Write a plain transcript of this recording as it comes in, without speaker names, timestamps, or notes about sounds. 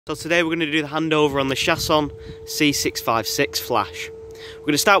So today we're going to do the handover on the Chaussson C656 flash. We're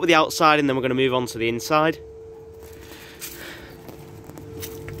going to start with the outside and then we're going to move on to the inside.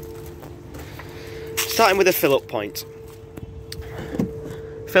 Starting with the fill up point.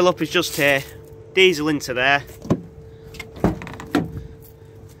 Fill up is just here, diesel into there,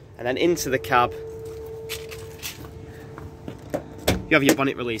 and then into the cab. You have your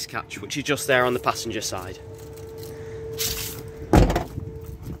bonnet release catch, which is just there on the passenger side.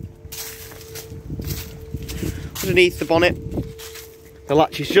 Underneath the bonnet, the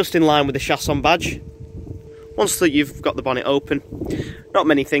latch is just in line with the Chaussson badge. Once that you've got the bonnet open, not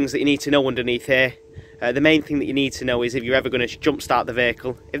many things that you need to know underneath here. The main thing that you need to know is if you're ever going to jump start the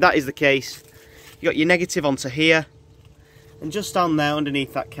vehicle. If that is the case, you got your negative onto here, and just down there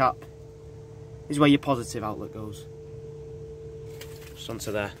underneath that cap is where your positive outlet goes. Just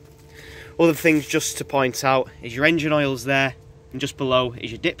onto there. Other things just to point out is your engine oil's there, and just below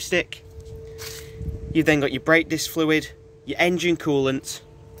is your dipstick. You've then got your brake disc fluid, your engine coolant,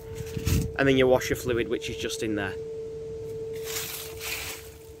 and then your washer fluid, which is just in there.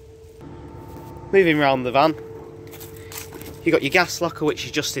 Moving around the van, you've got your gas locker, which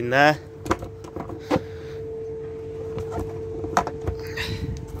is just in there.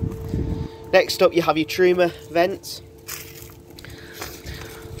 Next up, you have your truma vents.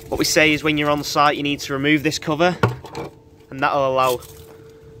 What we say is when you're on site, you need to remove this cover, and that'll allow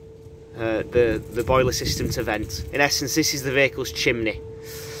the boiler system to vent. In essence, this is the vehicle's chimney.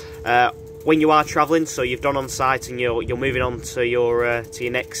 When you are travelling, so you've done on site and you're moving on to your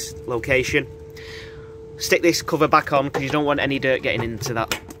next location, stick this cover back on because you don't want any dirt getting into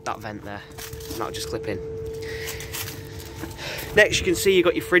that vent there. That'll just clip in. Next, you can see you've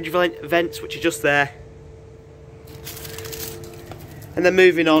got your fridge vents, which are just there. And then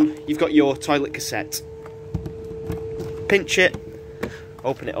moving on, you've got your toilet cassette. Pinch it,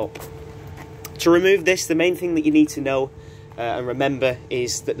 open it up. To remove this, the main thing that you need to know and remember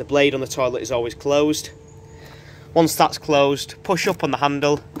is that the blade on the toilet is always closed. Once that's closed, push up on the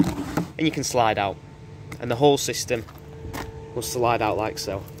handle and you can slide out. And the whole system will slide out like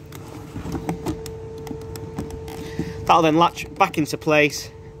so. That'll then latch back into place.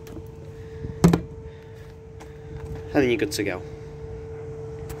 And then you're good to go.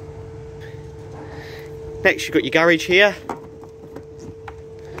 Next, you've got your garage here.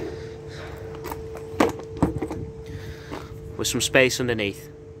 With some space underneath.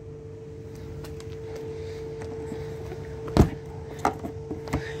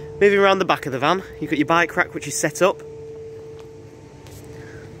 Moving around the back of the van, you've got your bike rack, which is set up.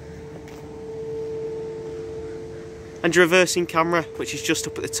 And your reversing camera, which is just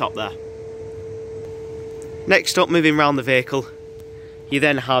up at the top there. Next up, moving around the vehicle, you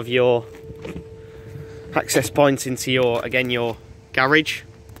then have your access point into your garage,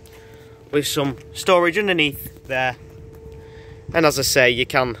 with some storage underneath there. And as I say, you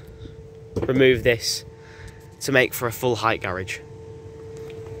can remove this to make for a full height garage.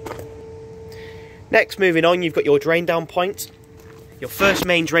 Next, moving on, you've got your drain down point. Your first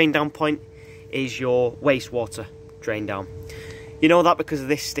main drain down point is your wastewater drain down. You know that because of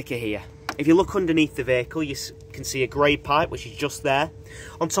this sticker here. If you look underneath the vehicle, you can see a grey pipe, which is just there.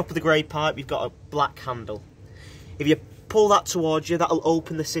 On top of the grey pipe, you've got a black handle. If you pull that towards you, that'll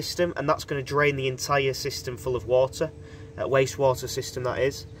open the system, and that's going to drain the entire system full of water. Wastewater system, that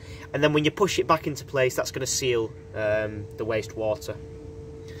is. And then when you push it back into place, that's going to seal the wastewater.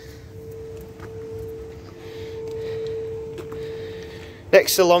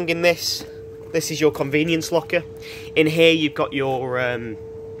 Next along in this is your convenience locker. In here you've got your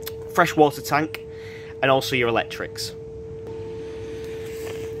freshwater tank and also your electrics.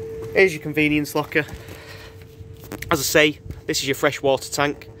 Here's your convenience locker. As I say, this is your freshwater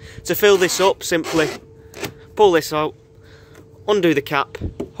tank. To fill this up, simply pull this out, undo the cap,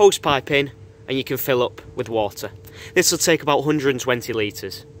 hose pipe in, and you can fill up with water. This will take about 120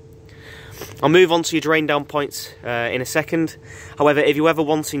 litres. I'll move on to your drain down points in a second. However, if you're ever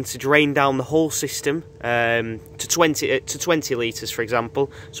wanting to drain down the whole system to 20 litres, for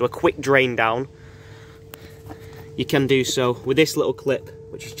example, so a quick drain down, you can do so with this little clip,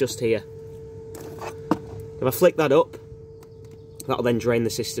 which is just here. If I flick that up, that'll then drain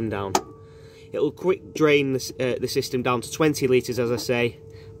the system down. It'll quick drain the system down to 20 litres, as I say,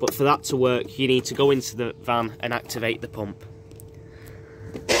 but for that to work, you need to go into the van and activate the pump.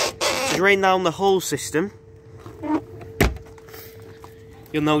 To drain down the whole system,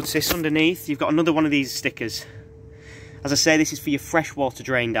 you'll notice underneath you've got another one of these stickers. As I say, this is for your freshwater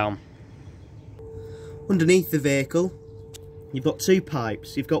drain down. Underneath the vehicle, you've got two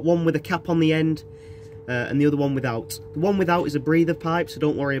pipes. You've got one with a cap on the end and the other one without. The one without is a breather pipe, so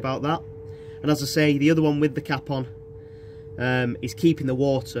don't worry about that. And as I say, the other one with the cap on is keeping the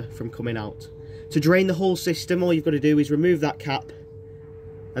water from coming out. To drain the whole system, all you've got to do is remove that cap,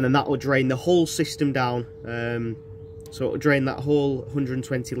 and then that will drain the whole system down. So it will drain that whole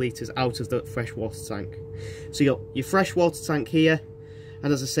 120 litres out of the freshwater tank. So you got your freshwater tank here,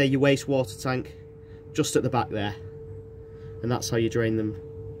 and as I say, your wastewater tank just at the back there. And that's how you drain them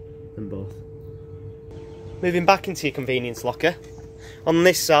both. Moving back into your convenience locker, on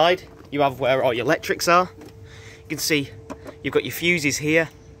this side you have where all your electrics are. You can see you've got your fuses here,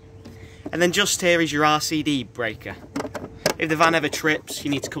 and then just here is your RCD breaker. If the van ever trips,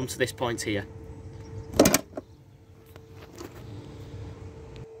 you need to come to this point here.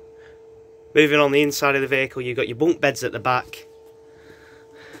 Moving on the inside of the vehicle, you've got your bunk beds at the back,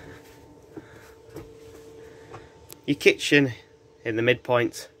 your kitchen in the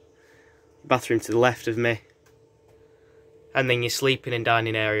midpoint, bathroom to the left of me, and then your sleeping and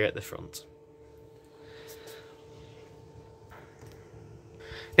dining area at the front.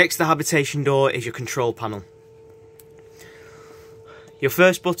 Next to the habitation door is your control panel. Your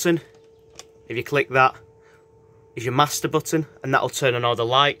first button, if you click that, is your master button, and that will turn on all the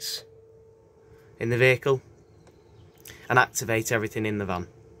lights in the vehicle and activate everything in the van.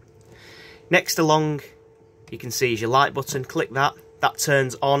 Next along, you can see is your light button. Click that. That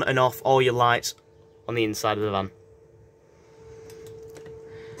turns on and off all your lights on the inside of the van.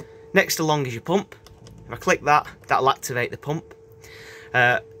 Next along is your pump. If I click that, that'll activate the pump.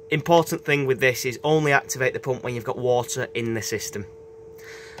 Important thing with this is only activate the pump when you've got water in the system.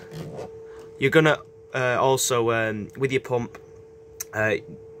 You're gonna also, with your pump,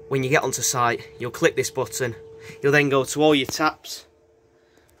 when you get onto site, you'll click this button. You'll then go to all your taps,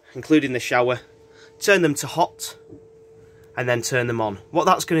 including the shower, turn them to hot, and then turn them on. What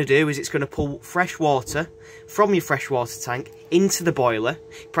that's going to do is it's going to pull fresh water from your freshwater tank into the boiler,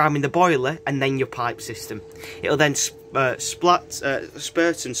 priming the boiler and then your pipe system. It'll then spurt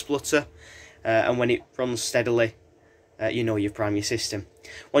and splutter, and when it runs steadily, you know you've primed your system.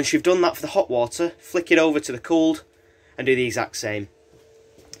 Once you've done that for the hot water, flick it over to the cooled and do the exact same.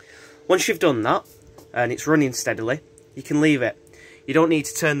 Once you've done that and it's running steadily, you can leave it. You don't need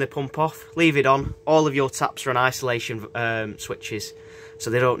to turn the pump off, leave it on. All of your taps are on isolation switches, so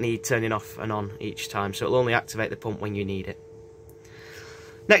they don't need turning off and on each time, so it'll only activate the pump when you need it.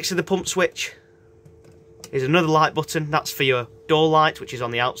 Next to the pump switch is another light button. That's for your door light, which is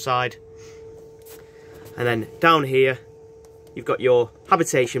on the outside. And then down here you've got your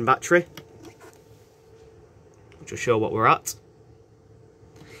habitation battery, which will show what we're at.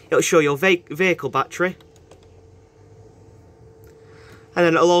 It'll show your vehicle battery, and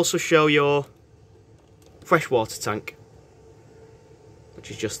then it'll also show your freshwater tank,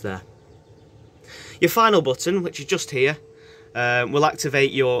 which is just there. Your final button, which is just here, will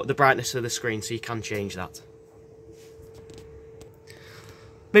activate the brightness of the screen, so you can change that.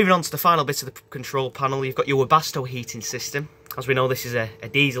 Moving on to the final bit of the control panel, you've got your Webasto heating system. As we know, this is a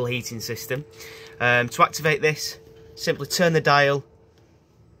diesel heating system. To activate this, simply turn the dial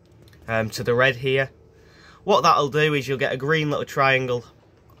to the red here. What that'll do is you'll get a green little triangle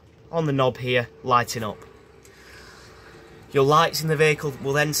on the knob here lighting up. Your lights in the vehicle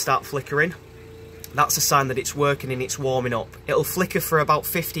will then start flickering. That's a sign that it's working and it's warming up. It'll flicker for about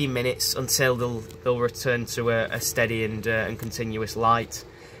 15 minutes until they'll return to a steady and continuous light.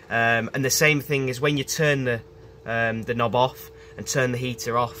 And the same thing is when you turn the knob off and turn the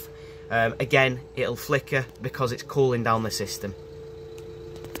heater off, again it'll flicker because it's cooling down the system.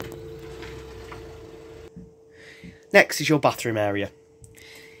 Next is your bathroom area.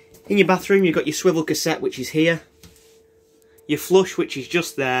 In your bathroom you've got your swivel cassette, which is here, your flush, which is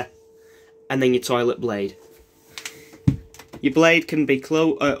just there, and then your toilet blade. Your blade can be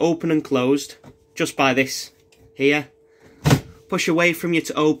open and closed just by this here. Push away from you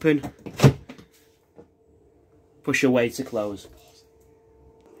to open, push away to close.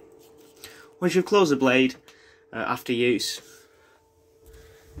 Once you've closed the blade after use,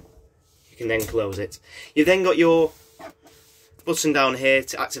 you can then close it. You've then got your button down here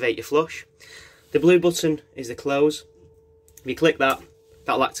to activate your flush. The blue button is the close. If you click that,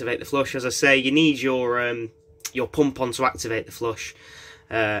 that'll activate the flush. As I say, you need your pump on to activate the flush,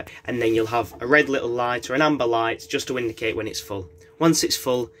 and then you'll have a red little light or an amber light just to indicate when it's full. Once it's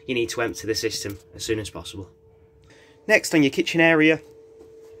full, you need to empty the system as soon as possible. Next, on your kitchen area,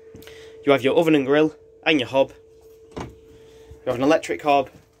 you have your oven and grill and your hob. You have an electric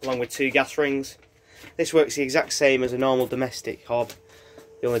hob along with 2 gas rings. This works the exact same as a normal domestic hob.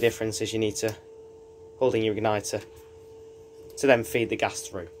 The only difference is you need to hold in your igniter to then feed the gas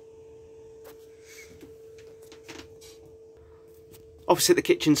through. Opposite the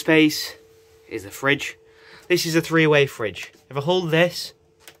kitchen space is the fridge. This is a three-way fridge. If I hold this,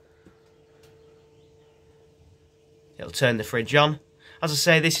 it'll turn the fridge on. As I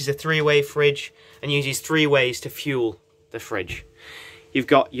say, this is a three-way fridge and uses 3 ways to fuel the fridge. You've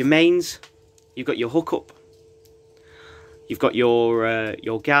got your mains, you've got your hookup, you've got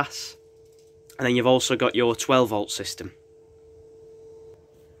your gas, and then you've also got your 12-volt system.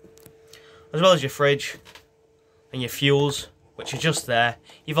 As well as your fridge and your fuels, which are just there,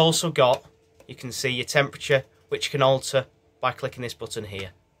 you've also got, you can see your temperature, which you can alter by clicking this button here.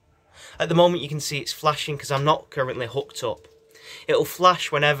 At the moment you can see it's flashing because I'm not currently hooked up. It'll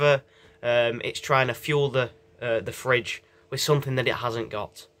flash whenever it's trying to fuel the fridge with something that it hasn't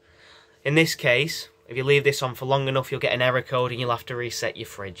got. In this case, if you leave this on for long enough, you'll get an error code and you'll have to reset your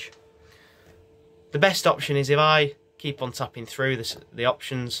fridge. The best option is if I keep on tapping through the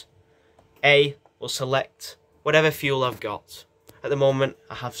options, A will select whatever fuel I've got. At the moment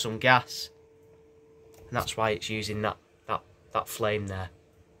I have some gas, and that's why it's using that flame there.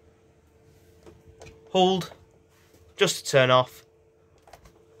 Hold, just to turn off,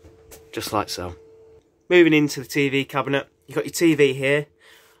 just like so. Moving into the TV cabinet, you've got your TV here,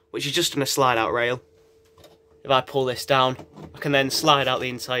 which is just on a slide out rail. If I pull this down, I can then slide out the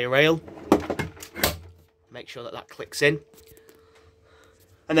entire rail, make sure that clicks in.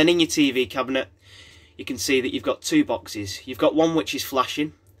 And then in your TV cabinet, you can see that you've got 2 boxes. You've got one which is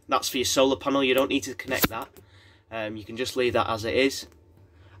flashing, that's for your solar panel, you don't need to connect that. You can just leave that as it is.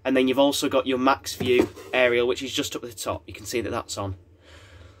 And then you've also got your max view aerial, which is just up at the top. You can see that that's on.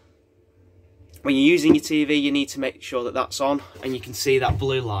 When you're using your TV, you need to make sure that that's on, and you can see that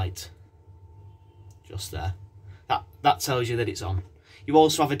blue light just there. That tells you that it's on. You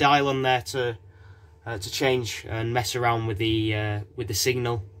also have a dial on there to change and mess around with the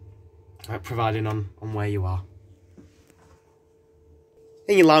signal, providing on where you are.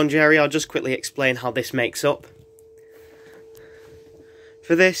 In your lounge area, I'll just quickly explain how this makes up.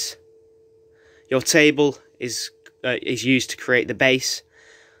 For this, your table is used to create the base.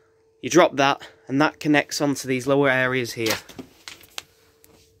 You drop that, and that connects onto these lower areas here.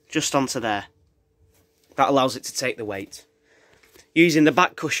 Just onto there. That allows it to take the weight. Using the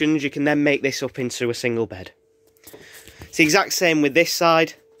back cushions, you can then make this up into a single bed. It's the exact same with this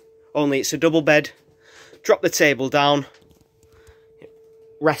side, only it's a double bed. Drop the table down,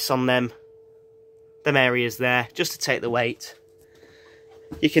 rests on them areas there, just to take the weight.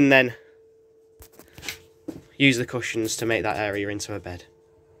 You can then use the cushions to make that area into a bed.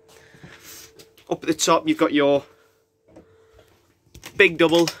 Up at the top you've got your big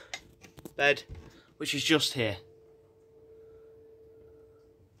double bed, which is just here,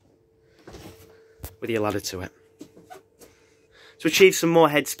 with your ladder to it. To achieve some more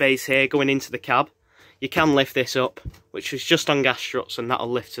headspace here going into the cab, you can lift this up, which is just on gas struts, and that'll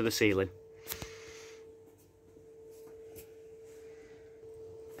lift to the ceiling.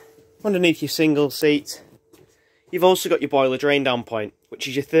 Underneath your single seat, you've also got your boiler drain down point, which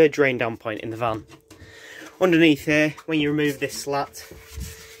is your 3rd drain down point in the van. Underneath here, when you remove this slat,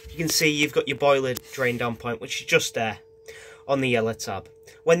 you can see you've got your boiler drain down point, which is just there on the yellow tab.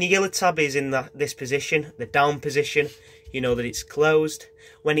 When the yellow tab is in this position, the down position, you know that it's closed.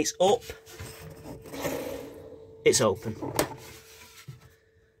 When it's up, it's open.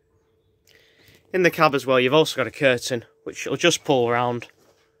 In the cab as well, you've also got a curtain, which will just pull around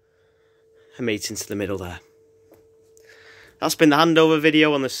and meet into the middle there. That's been the handover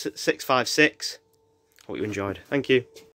video on the C656. Hope you enjoyed. Thank you.